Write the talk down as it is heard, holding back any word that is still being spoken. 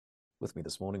With me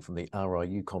this morning from the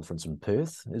RIU conference in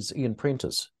Perth is Ian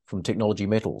Prentice from Technology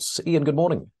Metals. Ian, good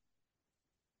morning.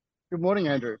 Good morning,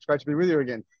 Andrew. It's great to be with you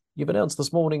again. You've announced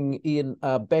this morning, Ian,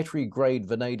 battery-grade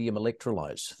vanadium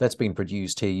electrolyte that's been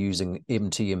produced here using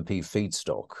MTMP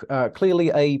feedstock.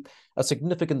 Clearly a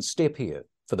significant step here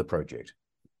for the project.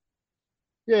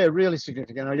 Yeah, really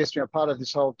significant. I guess part of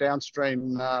this whole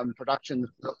downstream production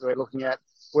that we're looking at,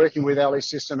 working with LE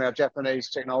System, our Japanese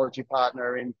technology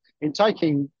partner, in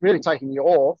really taking the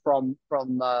ore from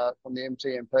the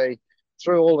MTMP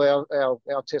through all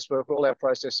our test work, all our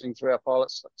processing, through our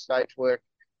pilot stage work,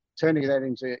 turning that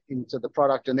into the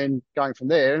product, and then going from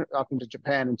there up into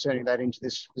Japan and turning that into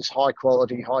this high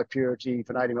quality, high purity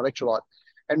vanadium electrolyte.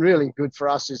 And really good for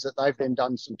us is that they've then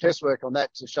done some test work on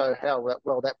that to show how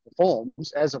well that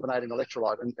performs as a vanadium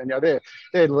electrolyte. And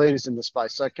they're leaders in the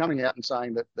space. So coming out and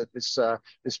saying that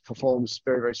this performs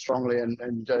very, very strongly and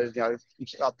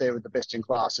it's up there with the best in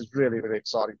class is really, really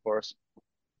exciting for us.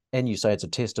 And you say it's a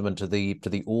testament to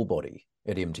the ore body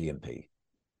at MTMP.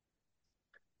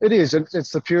 It is.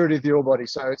 It's the purity of the ore body.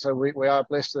 So we are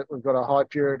blessed that we've got a high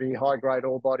purity, high grade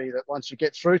ore body that once you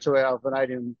get through to our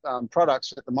vanadium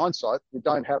products at the mine site, we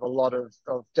don't have a lot of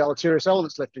deleterious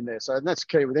elements left in there. So that's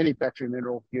key with any battery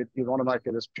mineral. You want to make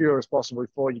it as pure as possible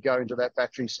before you go into that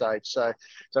battery stage. So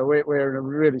we're in a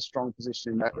really strong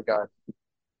position in that regard.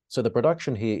 So the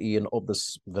production here, Ian, of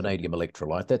this vanadium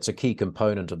electrolyte, that's a key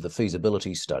component of the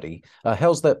feasibility study.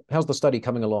 How's the study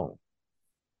coming along?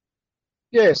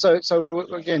 Yeah, so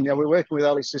again, we're working with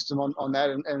LE System on that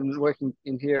and working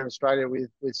in here in Australia with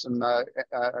some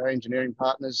our engineering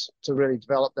partners to really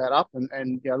develop that up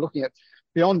and looking at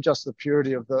beyond just the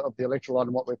purity of the electrolyte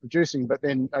and what we're producing, but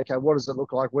then, okay, what does it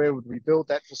look like? Where would we build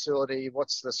that facility?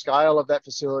 What's the scale of that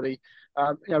facility?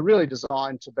 Really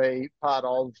designed to be part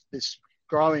of this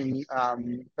growing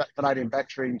vanadium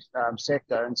battery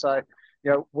sector. And so,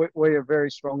 we are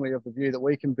very strongly of the view that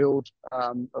we can build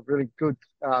a really good,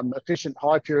 efficient,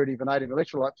 high purity vanadium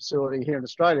electrolyte facility here in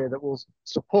Australia that will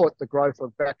support the growth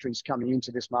of batteries coming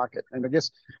into this market. And I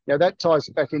guess that ties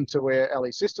back into where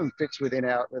LE System fits within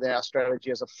our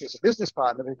strategy as a business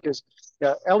partner, because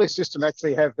LE System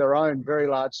actually have their own very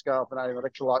large scale vanadium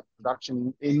electrolyte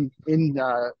production in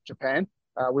Japan.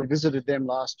 We visited them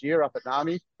last year up at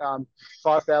Nami,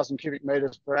 5,000 cubic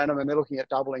meters per annum, and they're looking at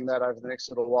doubling that over the next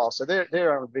little while. So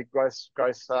they're on a big growth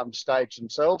stage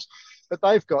themselves, but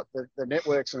they've got the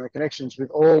networks and the connections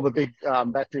with all the big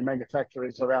battery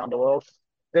manufacturers around the world.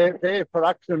 Their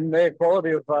production, their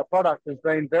quality of product has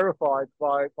been verified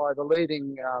by the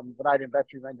leading vanadium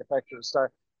battery manufacturers.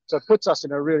 So it puts us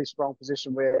in a really strong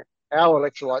position where our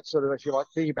electrolyte sort of, if you like,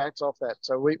 piggybacks off that.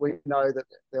 So we know that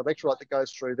the electrolyte that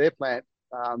goes through their plant,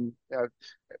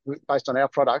 based on our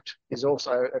product, is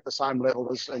also at the same level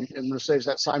as and receives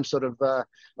that same sort of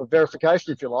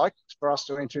verification, if you like, for us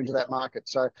to enter into that market.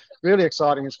 So really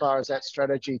exciting as far as that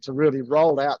strategy to really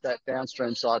roll out that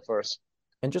downstream side for us.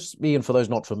 And just, Ian, for those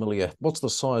not familiar, what's the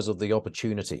size of the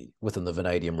opportunity within the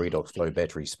vanadium redox flow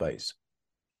battery space?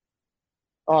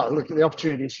 Oh, look, the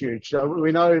opportunity is huge.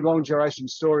 We know long duration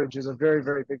storage is a very,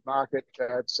 very big market.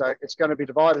 So it's going to be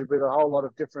divided with a whole lot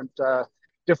of different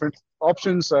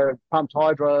options, so pumped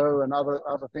hydro and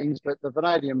other things. But the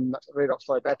vanadium redox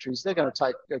flow batteries, they're going to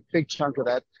take a big chunk of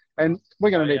that, and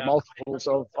we're going to need multiples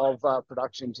of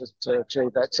production to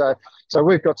achieve that. So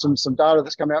we've got some data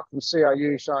that's come out from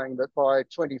CRU showing that by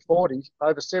 2040,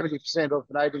 over 70% of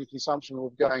vanadium consumption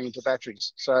will be going into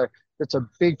batteries. So it's a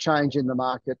big change in the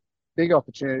market. Big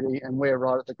opportunity, and we're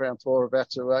right at the ground floor about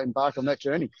to embark on that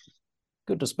journey.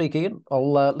 Good to speak, Ian.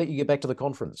 I'll let you get back to the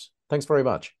conference. Thanks very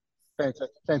much.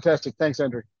 Fantastic. Thanks,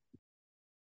 Andrew.